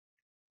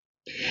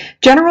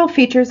General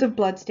features of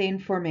bloodstain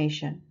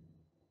formation.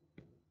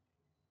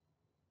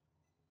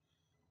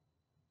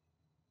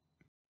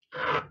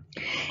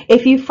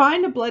 If you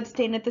find a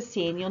bloodstain at the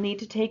scene, you'll need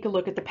to take a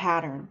look at the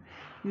pattern.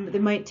 They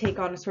might take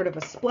on a sort of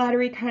a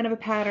splattery kind of a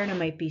pattern. It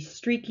might be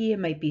streaky, it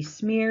might be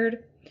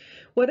smeared.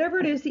 Whatever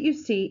it is that you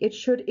see, it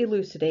should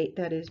elucidate,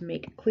 that is,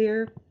 make it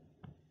clear.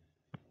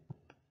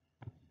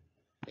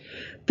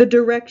 The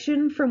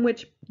direction from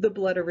which the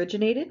blood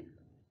originated,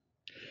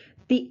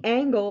 the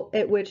angle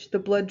at which the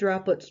blood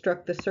droplet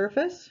struck the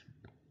surface,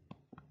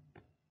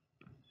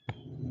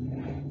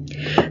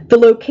 the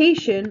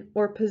location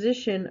or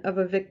position of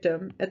a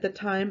victim at the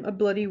time a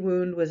bloody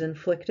wound was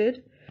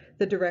inflicted.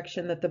 The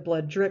direction that the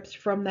blood drips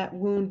from that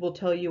wound will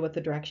tell you what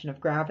the direction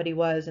of gravity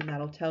was, and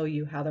that'll tell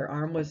you how their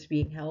arm was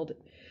being held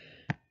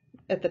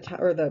at the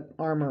time, or the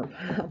armor.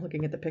 I'm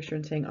looking at the picture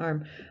and saying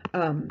arm.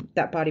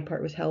 That body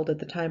part was held at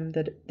the time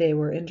that they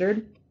were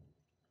injured.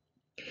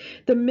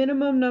 The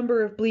minimum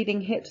number of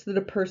bleeding hits that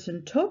a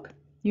person took.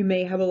 You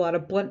may have a lot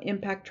of blunt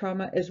impact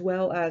trauma as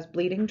well as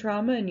bleeding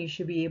trauma, and you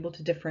should be able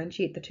to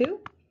differentiate the two.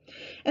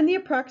 And the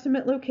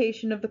approximate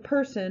location of the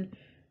person,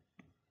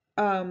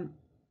 the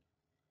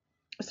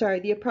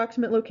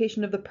approximate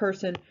location of the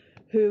person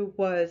who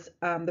was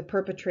the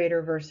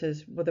perpetrator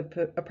versus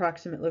the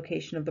approximate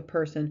location of the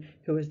person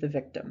who was the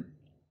victim.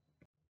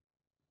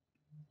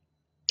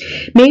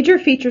 Major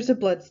features of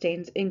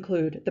bloodstains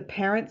include the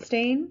parent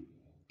stain,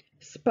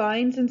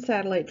 spines and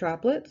satellite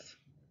droplets,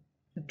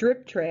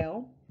 drip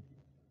trail,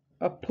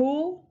 a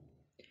pool.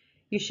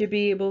 You should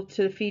be able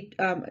to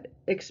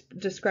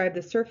describe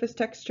the surface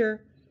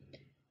texture,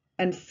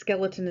 and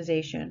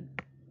skeletonization.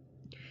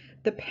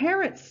 The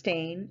parent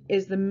stain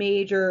is the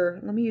major,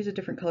 let me use a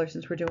different color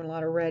since we're doing a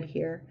lot of red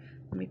here.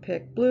 Let me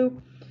pick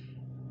blue,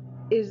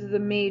 is the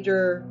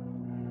major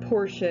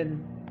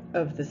portion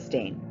of the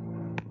stain.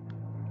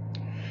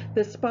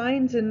 The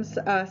spines and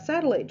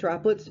satellite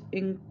droplets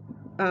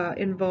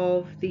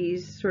involve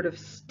these sort of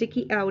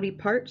sticky outy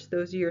parts.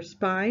 Those are your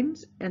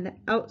spines, and the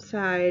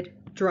outside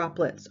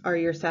droplets are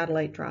your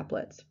satellite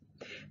droplets.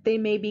 They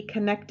may be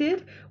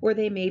connected or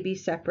they may be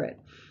separate.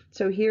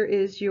 So here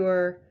is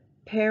your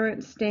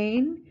parent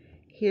stain,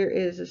 here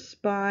is a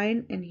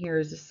spine, and here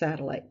is a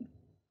satellite.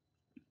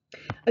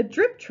 A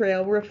drip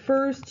trail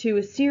refers to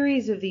a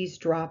series of these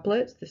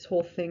droplets. This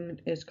whole thing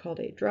is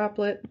called a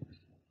droplet.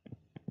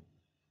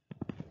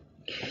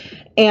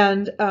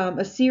 And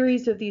a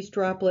series of these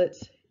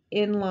droplets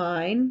in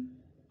line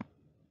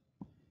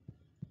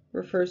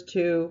refers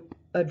to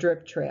a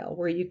drip trail,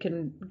 where you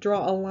can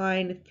draw a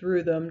line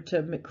through them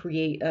to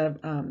create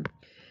a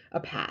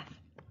path.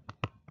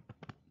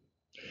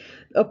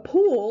 A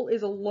pool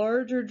is a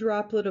larger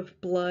droplet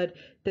of blood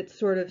that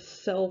sort of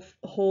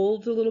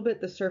self-holds a little bit.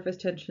 The surface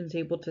tension is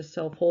able to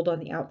self-hold on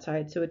the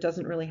outside, so it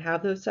doesn't really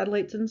have those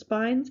satellites and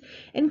spines,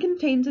 and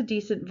contains a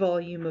decent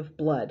volume of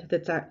blood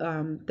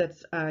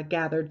that's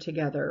gathered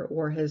together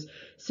or has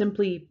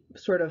simply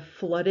sort of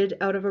flooded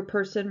out of a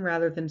person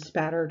rather than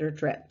spattered or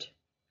dripped.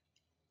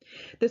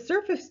 The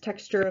surface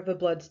texture of a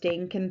blood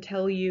stain can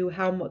tell you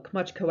how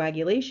much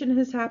coagulation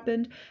has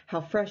happened,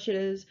 how fresh it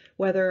is,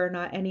 whether or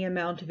not any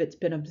amount of it's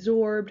been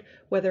absorbed,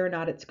 whether or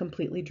not it's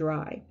completely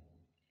dry.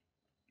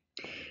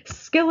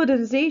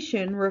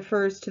 Skeletonization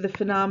refers to the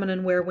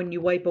phenomenon where when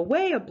you wipe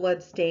away a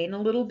blood stain,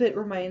 a little bit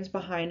remains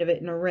behind of it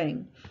in a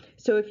ring.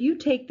 So if you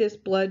take this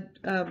blood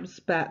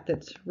spat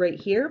that's right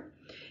here,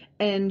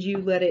 and you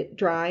let it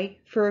dry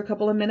for a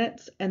couple of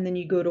minutes, and then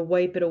you go to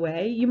wipe it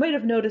away. You might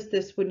have noticed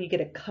this when you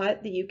get a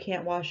cut that you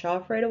can't wash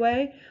off right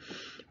away.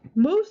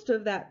 Most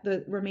of that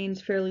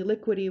remains fairly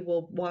liquidy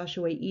will wash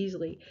away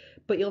easily,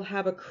 but you'll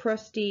have a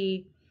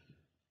crusty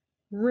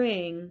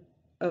ring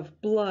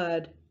of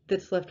blood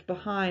that's left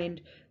behind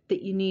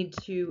that you need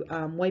to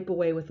wipe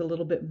away with a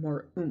little bit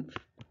more oomph.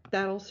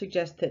 That'll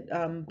suggest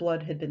that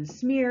blood had been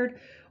smeared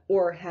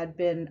or had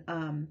been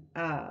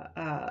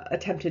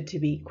attempted to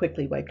be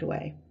quickly wiped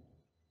away.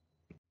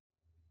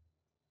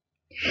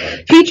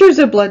 Features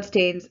of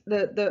bloodstains.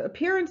 The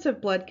appearance of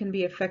blood can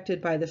be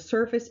affected by the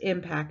surface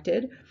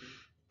impacted.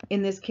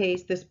 In this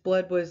case, this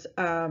blood was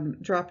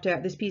dropped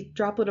out. This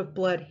droplet of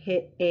blood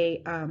hit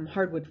a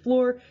hardwood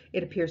floor.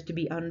 It appears to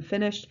be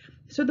unfinished,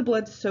 so the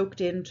blood soaked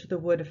into the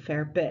wood a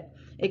fair bit.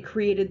 It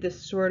created this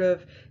sort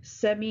of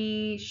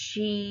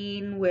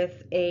semi-sheen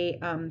with a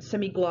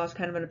semi-gloss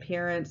kind of an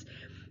appearance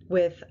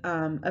with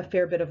a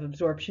fair bit of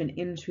absorption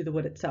into the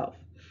wood itself.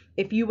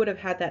 If you would have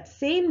had that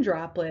same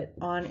droplet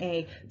on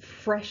a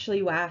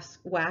freshly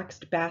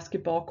waxed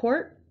basketball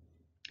court,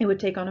 it would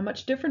take on a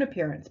much different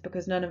appearance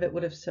because none of it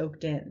would have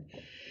soaked in.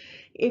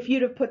 If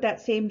you'd have put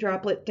that same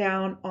droplet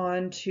down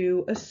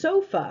onto a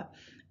sofa,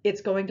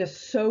 it's going to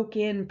soak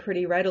in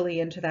pretty readily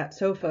into that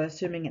sofa,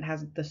 assuming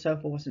the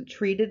sofa wasn't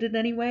treated in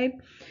any way,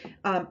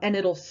 and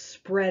it'll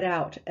spread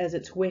out as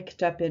it's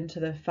wicked up into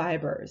the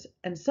fibers.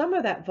 And some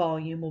of that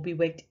volume will be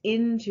wicked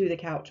into the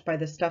couch by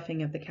the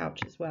stuffing of the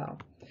couch as well.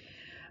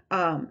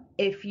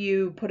 If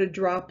you put a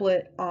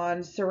droplet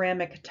on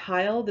ceramic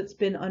tile that's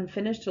been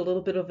unfinished, a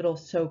little bit of it'll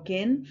soak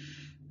in.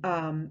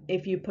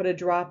 If you put a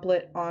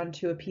droplet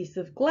onto a piece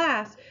of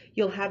glass,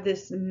 you'll have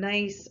this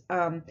nice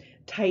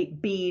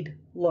tight bead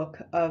look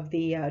of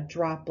the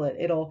droplet.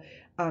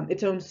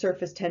 Its own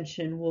surface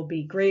tension will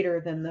be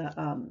greater than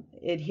the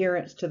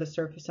adherence to the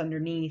surface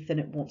underneath, and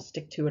it won't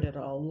stick to it at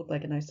all. It'll look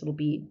like a nice little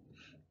bead.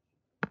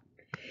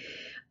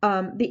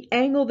 The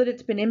angle that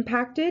it's been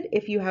impacted,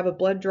 if you have a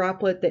blood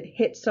droplet that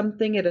hits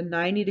something at a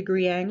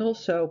 90-degree angle,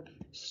 so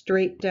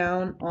straight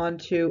down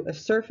onto a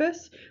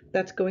surface,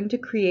 that's going to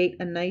create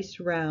a nice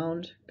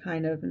round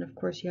kind of, and of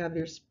course you have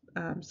your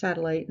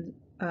satellite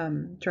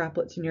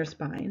droplets in your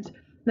spines,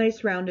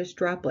 nice roundish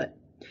droplet.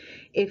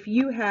 If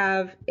you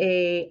have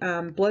a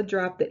blood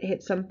drop that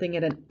hits something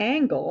at an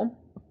angle,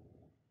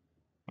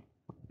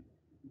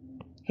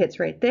 hits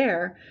right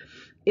there,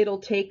 it'll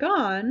take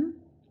on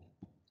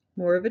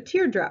more of a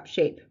teardrop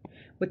shape,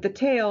 with the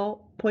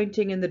tail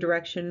pointing in the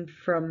direction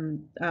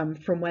from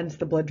whence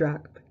the blood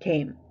drop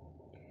came.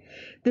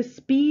 The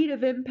speed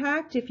of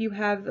impact, if you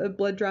have a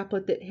blood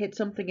droplet that hits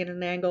something at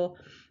an angle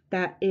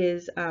that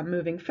is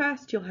moving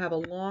fast, you'll have a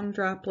long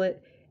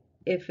droplet.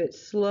 If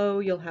it's slow,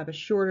 you'll have a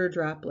shorter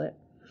droplet.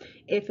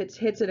 If it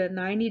hits at a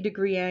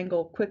 90-degree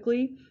angle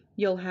quickly,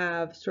 you'll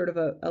have sort of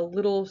a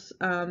little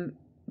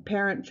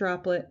parent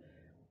droplet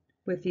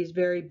with these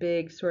very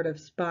big sort of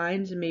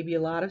spines and maybe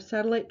a lot of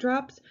satellite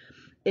drops.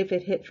 If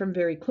it hit from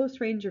very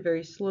close range or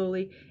very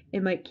slowly,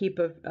 it might keep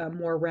a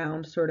more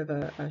round sort of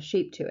a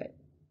shape to it.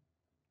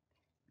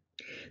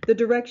 The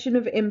direction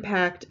of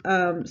impact,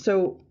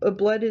 so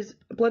blood is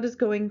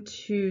going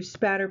to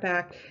spatter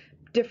back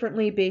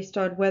differently based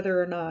on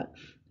whether or not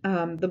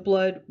the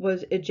blood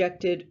was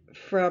ejected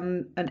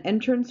from an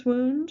entrance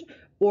wound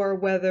or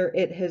whether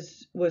it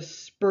was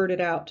spurted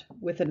out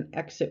with an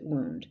exit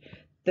wound.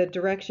 The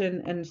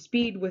direction and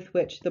speed with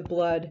which the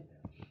blood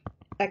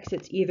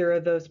exits either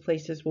of those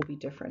places will be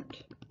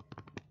different.